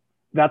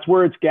 That's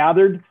where it's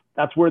gathered.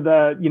 That's where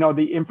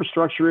the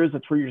infrastructure is.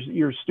 That's where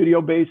your studio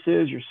base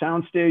is, your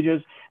sound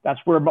stages. That's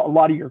where a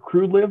lot of your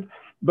crew live.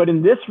 But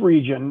in this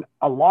region,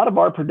 a lot of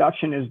our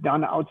production is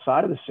done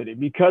outside of the city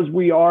because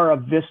we are a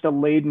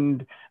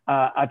vista-laden,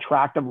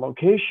 attractive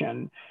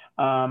location.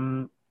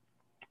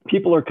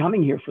 People are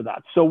coming here for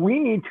that. So we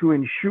need to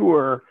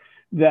ensure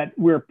that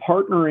we're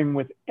partnering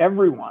with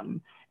everyone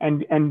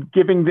and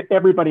giving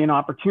everybody an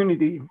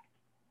opportunity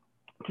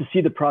to see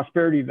the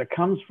prosperity that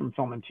comes from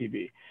film and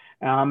TV.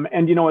 And,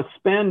 a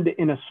spend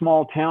in a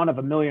small town of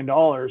 $1 million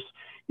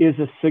is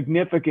a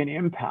significant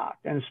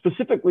impact. And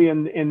specifically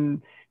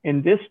in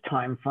this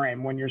time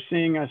frame, when you're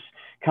seeing us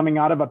coming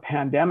out of a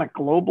pandemic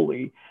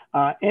globally,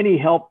 any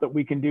help that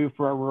we can do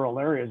for our rural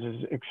areas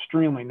is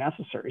extremely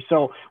necessary.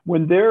 So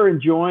when they're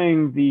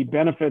enjoying the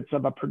benefits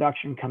of a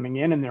production coming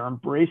in and they're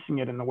embracing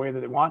it in the way that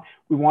they want,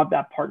 we want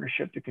that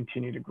partnership to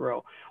continue to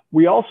grow.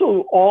 We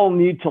also all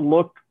need to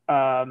look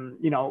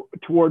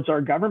towards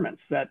our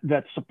governments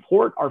that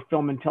support our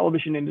film and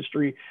television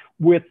industry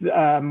with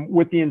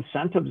the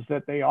incentives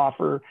that they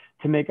offer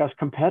to make us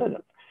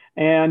competitive.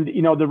 And,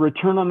 the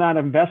return on that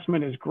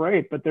investment is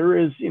great, but there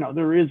is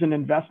an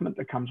investment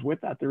that comes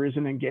with that. There is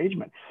an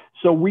engagement.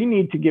 So we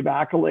need to give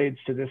accolades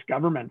to this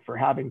government for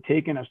having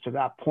taken us to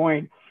that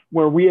point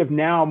where we have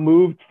now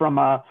moved from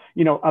a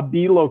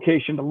B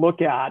location to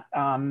look at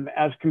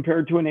as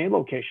compared to an A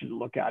location to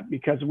look at,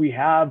 because we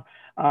have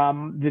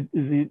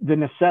the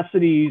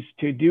necessities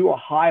to do a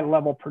high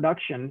level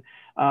production,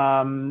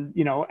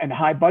 and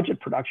high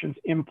budget productions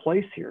in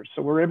place here.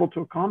 So we're able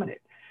to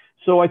accommodate.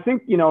 So I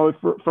think,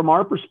 from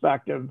our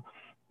perspective,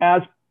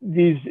 as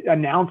these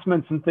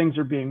announcements and things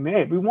are being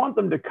made, we want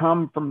them to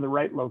come from the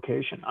right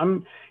location.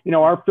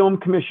 Our film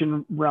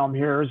commission realm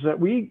here is that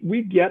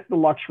we get the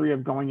luxury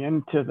of going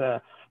into the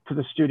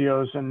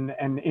studios and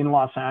in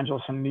Los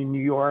Angeles and in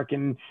New York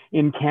and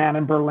in Cannes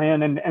and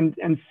Berlin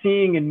and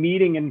seeing and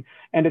meeting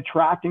and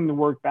attracting the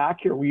work back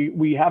here.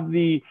 We have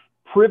the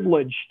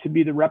privilege to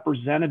be the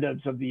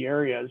representatives of the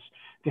areas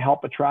to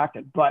help attract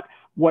it. But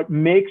what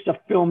makes a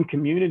film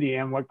community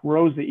and what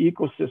grows the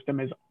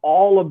ecosystem is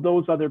all of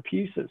those other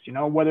pieces,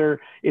 whether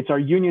it's our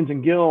unions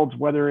and guilds,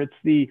 whether it's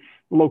the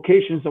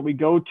locations that we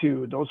go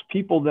to, those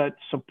people that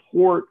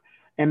support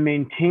and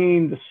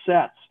maintain the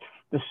sets,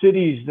 the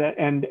cities that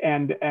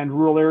and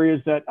rural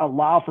areas that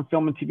allow for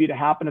film and TV to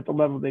happen at the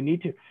level they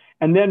need to.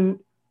 And then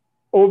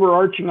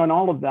overarching on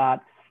all of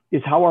that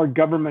is how our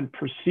government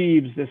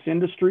perceives this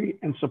industry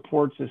and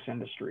supports this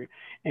industry.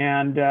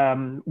 And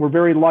we're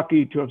very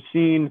lucky to have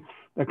seen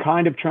the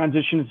kind of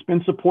transition. It's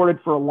been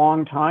supported for a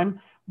long time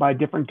by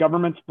different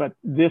governments, but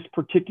this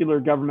particular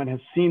government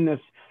has seen this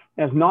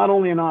as not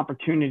only an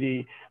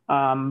opportunity,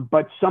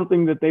 but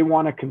something that they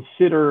want to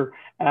consider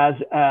as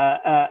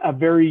a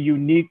very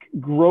unique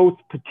growth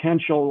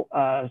potential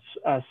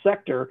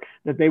sector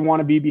that they want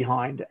to be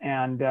behind.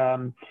 And,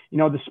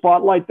 the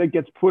spotlight that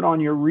gets put on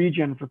your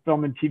region for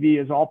film and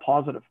TV is all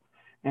positive.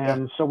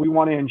 And so we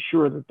want to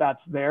ensure that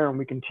that's there and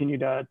we continue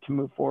to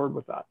move forward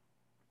with that.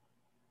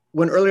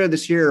 When earlier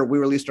this year, we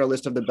released our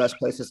list of the best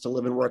places to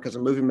live and work as a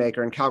movie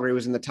maker, and Calgary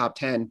was in the top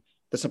 10,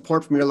 the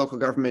support from your local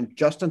government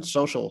just on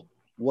social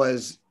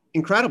was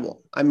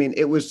incredible. I mean,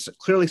 it was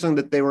clearly something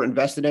that they were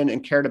invested in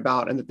and cared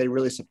about, and that they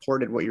really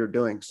supported what you're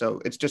doing.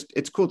 So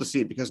it's cool to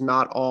see, because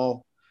not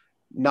all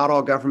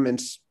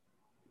governments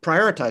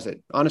prioritize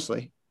it,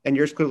 honestly, and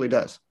yours clearly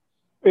does.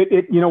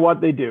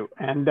 They do.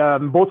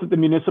 And both at the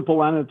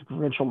municipal and at the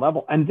provincial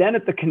level, and then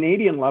at the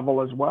Canadian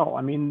level as well.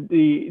 I mean,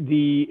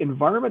 the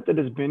environment that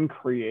has been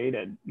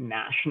created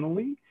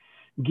nationally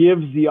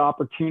gives the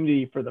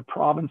opportunity for the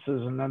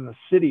provinces and then the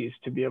cities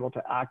to be able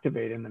to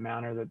activate in the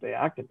manner that they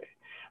activate.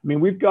 I mean,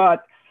 we've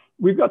got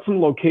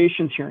some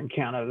locations here in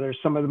Canada. There's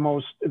some of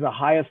the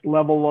highest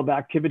level of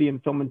activity in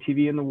film and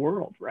TV in the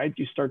world, right?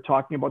 You start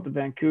talking about the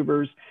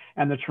Vancouvers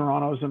and the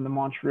Torontos and the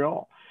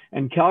Montreal.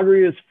 And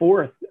Calgary is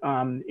fourth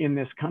in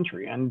this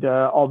country. And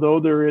although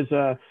there is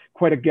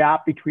quite a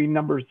gap between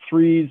number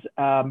three's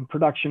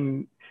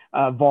production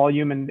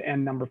volume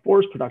and number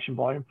four's production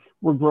volume,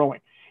 we're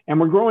growing. And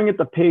we're growing at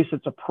the pace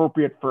that's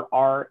appropriate for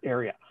our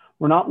area.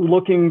 We're not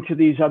looking to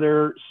these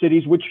other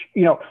cities, which,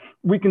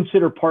 we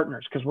consider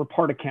partners because we're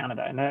part of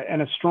Canada,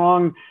 and a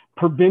strong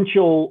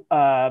provincial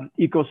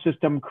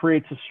ecosystem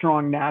creates a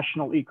strong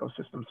national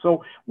ecosystem.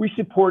 So we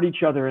support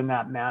each other in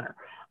that manner.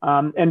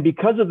 And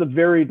because of the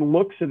varied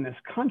looks in this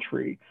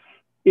country,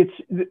 it's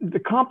the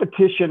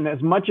competition,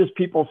 as much as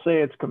people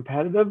say it's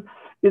competitive,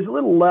 is a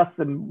little less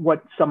than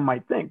what some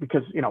might think,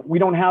 because, we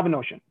don't have an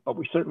ocean, but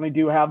we certainly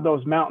do have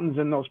those mountains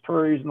and those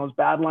prairies and those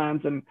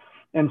badlands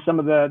and some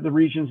of the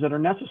regions that are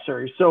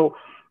necessary. So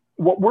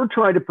what we're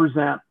trying to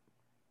present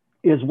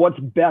is what's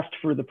best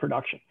for the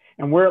production,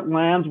 and where it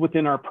lands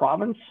within our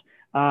province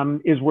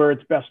is where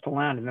it's best to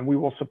land. And then we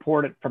will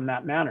support it from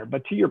that manner.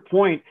 But to your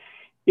point,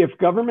 if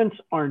governments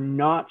are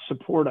not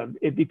supportive,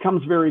 it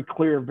becomes very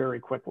clear very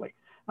quickly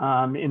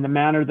in the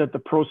manner that the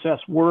process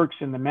works,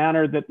 in the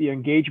manner that the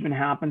engagement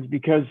happens,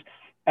 because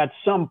at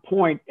some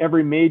point,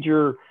 every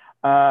major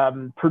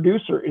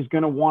producer is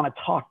going to want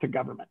to talk to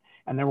government,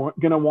 and they're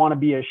going to want to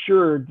be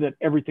assured that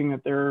everything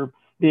that they're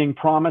being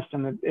promised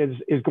and that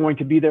is going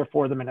to be there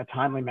for them in a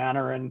timely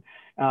manner, and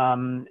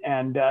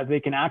they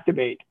can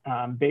activate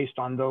based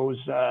on those,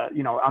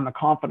 on the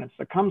confidence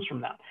that comes from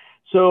that.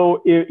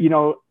 So,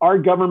 our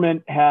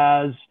government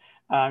has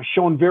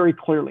shown very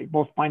clearly,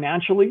 both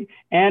financially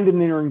and in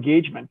their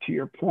engagement, to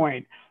your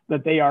point,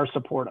 that they are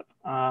supportive.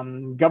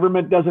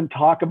 Government doesn't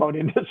talk about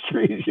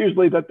industries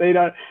usually that they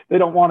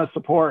don't want to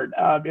support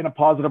in a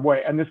positive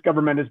way, and this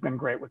government has been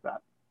great with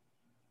that.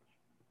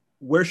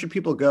 Where should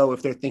people go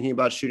if they're thinking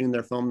about shooting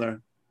their film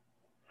there?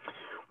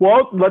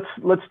 Well,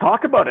 let's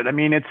talk about it. I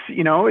mean,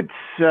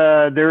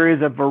 there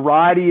is a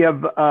variety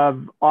of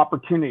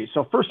opportunities.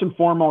 So first and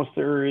foremost,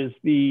 there is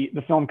the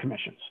film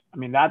commissions. I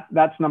mean,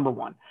 that's number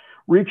one.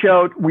 Reach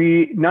out.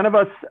 None of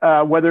us,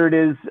 whether it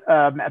is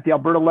at the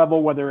Alberta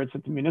level, whether it's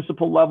at the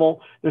municipal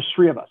level, there's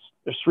three of us.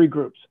 There's three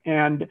groups,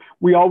 and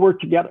we all work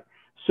together.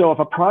 So if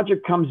a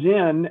project comes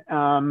in,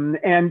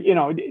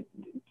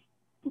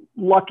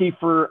 lucky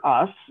for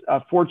us,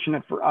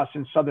 fortunate for us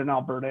in Southern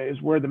Alberta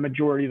is where the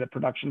majority of the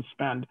production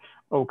spend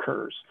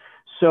occurs.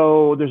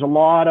 So there's a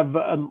lot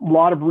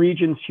of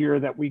regions here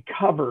that we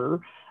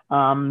cover.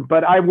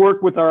 But I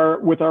work with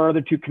our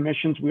other two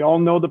commissions. We all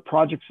know the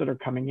projects that are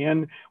coming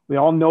in. We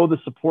all know the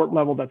support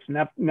level that's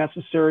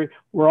necessary.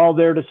 We're all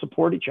there to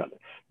support each other.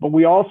 But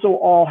we also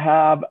all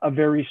have a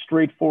very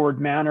straightforward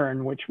manner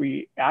in which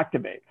we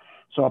activate.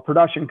 So a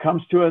production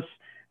comes to us.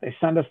 They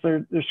send us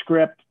their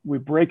script. We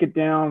break it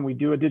down. We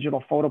do a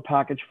digital photo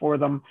package for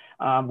them.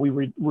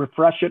 We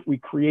refresh it. We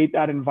create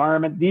that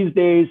environment. These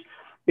days,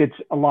 it's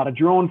a lot of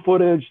drone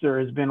footage. There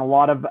has been a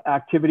lot of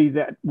activity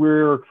that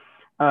we're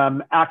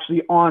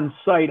actually on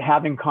site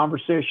having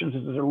conversations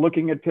as they're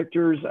looking at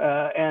pictures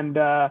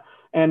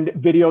and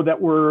video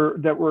that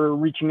we're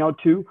reaching out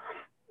to.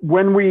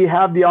 When we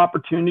have the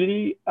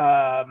opportunity,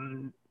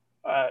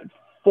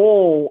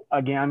 full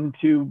again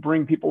to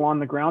bring people on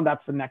the ground,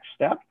 that's the next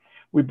step.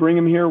 We bring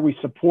them here. We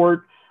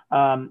support,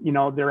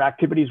 their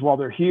activities while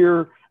they're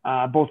here,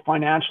 both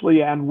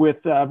financially and with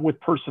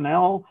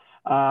personnel.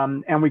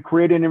 And we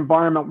create an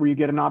environment where you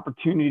get an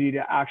opportunity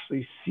to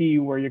actually see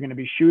where you're going to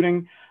be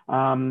shooting,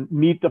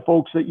 meet the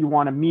folks that you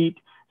want to meet,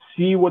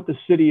 see what the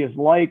city is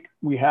like.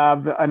 We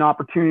have an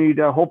opportunity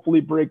to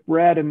hopefully break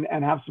bread and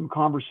have some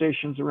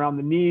conversations around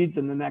the needs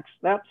and the next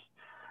steps.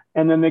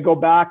 And then they go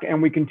back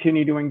and we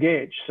continue to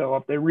engage. So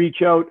if they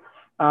reach out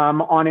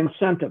on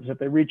incentives, if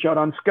they reach out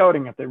on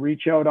scouting, if they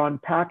reach out on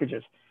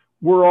packages,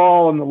 we're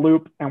all in the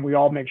loop and we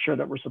all make sure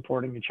that we're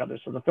supporting each other.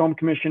 So the Film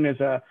Commission is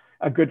a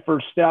good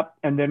first step.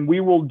 And then we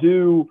will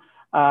do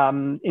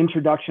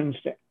introductions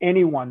to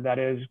anyone that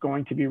is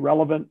going to be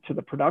relevant to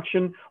the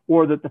production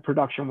or that the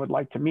production would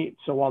like to meet.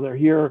 So while they're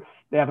here,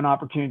 they have an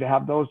opportunity to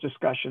have those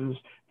discussions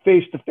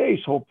face to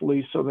face,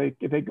 hopefully, so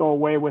they go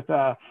away with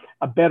a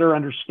better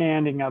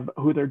understanding of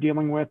who they're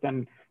dealing with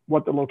and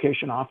what the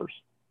location offers.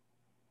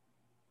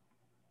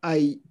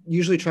 I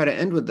usually try to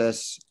end with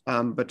this,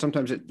 but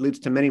sometimes it leads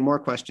to many more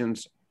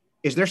questions.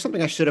 Is there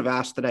something I should have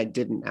asked that I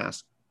didn't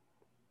ask?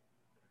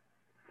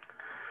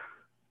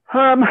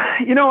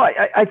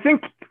 I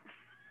think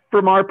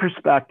from our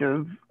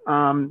perspective,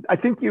 I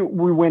think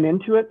we went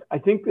into it. I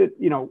think that,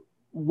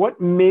 what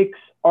makes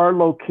our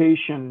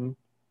location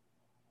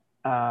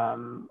a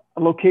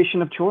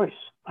location of choice?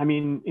 I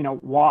mean,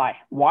 why?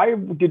 Why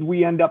did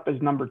we end up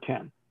as number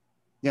 10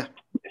 this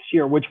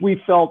year, which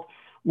we felt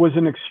was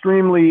an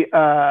extremely,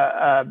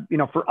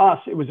 for us,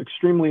 it was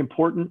extremely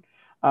important.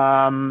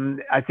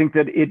 I think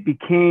that it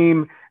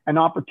became an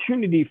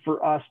opportunity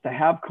for us to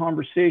have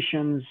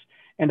conversations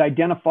and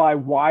identify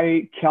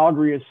why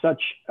Calgary is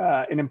such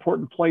an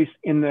important place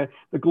in the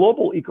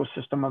global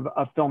ecosystem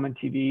of film and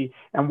TV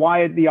and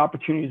why the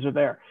opportunities are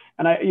there.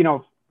 And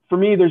for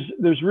me,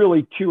 there's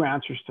really two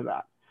answers to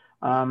that.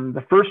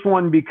 The first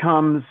one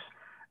becomes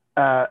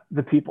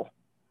the people.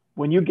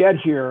 When you get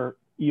here,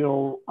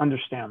 you'll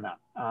understand that.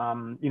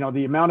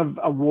 The amount of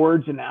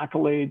awards and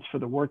accolades for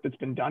the work that's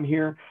been done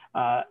here,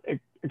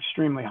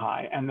 extremely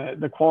high.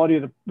 And the quality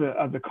of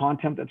the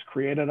content that's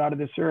created out of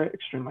this area,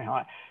 extremely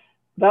high.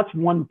 That's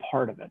one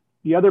part of it.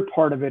 The other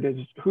part of it is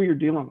who you're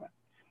dealing with.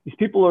 These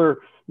people are,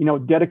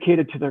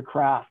 dedicated to their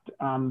craft.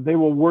 They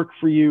will work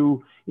for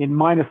you in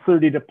minus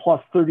 30 to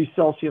plus 30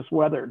 Celsius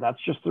weather. That's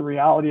just the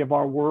reality of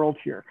our world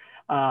here.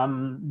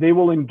 They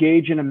will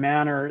engage in a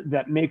manner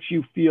that makes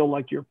you feel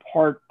like you're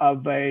part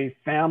of a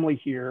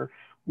family here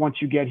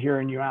once you get here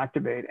and you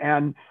activate.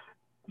 And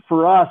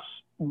for us,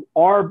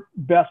 our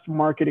best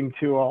marketing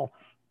tool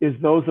is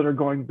those that are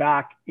going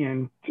back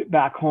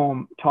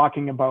home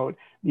talking about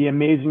the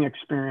amazing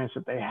experience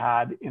that they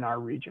had in our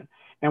region.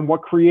 And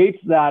what creates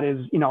that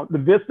is, the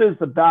vistas,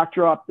 the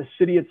backdrop, the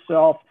city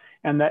itself,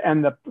 and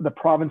the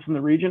province and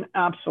the region,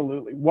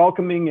 absolutely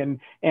welcoming and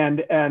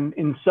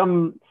in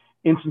some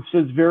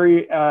instances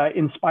very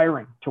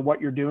inspiring to what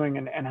you're doing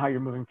and how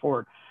you're moving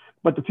forward.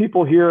 But the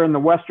people here in the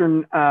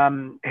Western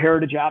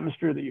heritage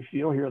atmosphere that you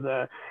feel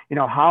here,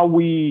 how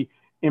we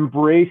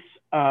embrace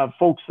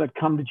folks that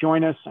come to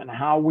join us and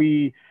how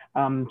we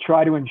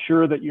try to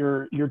ensure that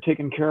you're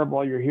taken care of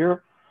while you're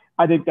here,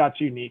 I think that's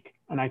unique.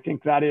 And I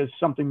think that is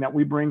something that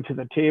we bring to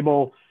the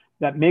table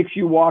that makes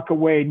you walk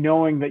away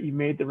knowing that you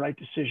made the right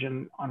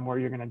decision on where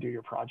you're going to do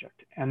your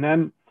project. And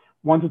then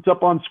once it's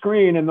up on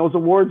screen and those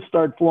awards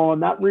start flowing,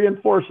 that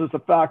reinforces the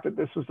fact that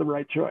this was the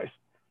right choice.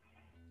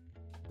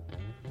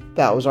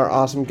 That was our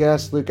awesome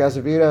guest, Luke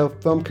Azevedo,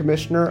 Film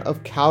Commissioner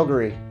of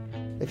Calgary.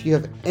 If you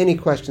have any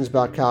questions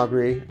about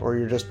Calgary or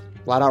you're just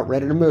flat out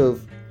ready to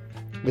move,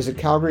 visit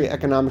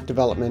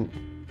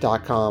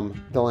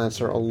calgaryeconomicdevelopment.com. They'll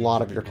answer a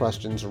lot of your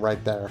questions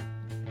right there.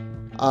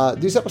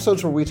 These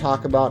episodes where we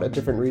talk about a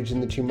different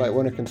region that you might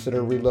want to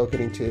consider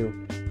relocating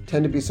to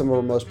tend to be some of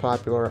our most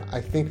popular.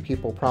 I think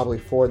people probably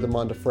forward them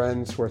on to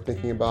friends who are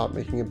thinking about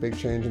making a big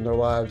change in their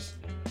lives.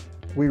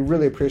 We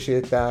really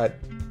appreciate that.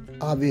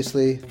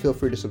 Obviously, feel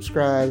free to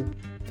subscribe.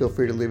 Feel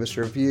free to leave us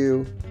a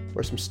review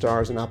or some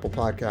stars on Apple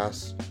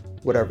Podcasts,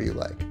 whatever you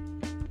like.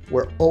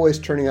 We're always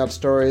turning out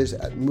stories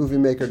at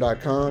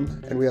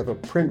moviemaker.com, and we have a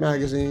print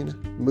magazine,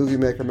 Movie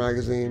Maker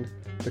Magazine.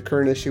 The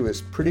current issue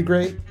is pretty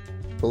great.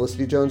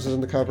 Felicity Jones is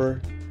on the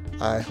cover.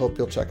 I hope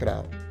you'll check it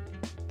out.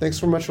 Thanks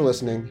so much for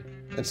listening,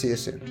 and see you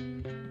soon.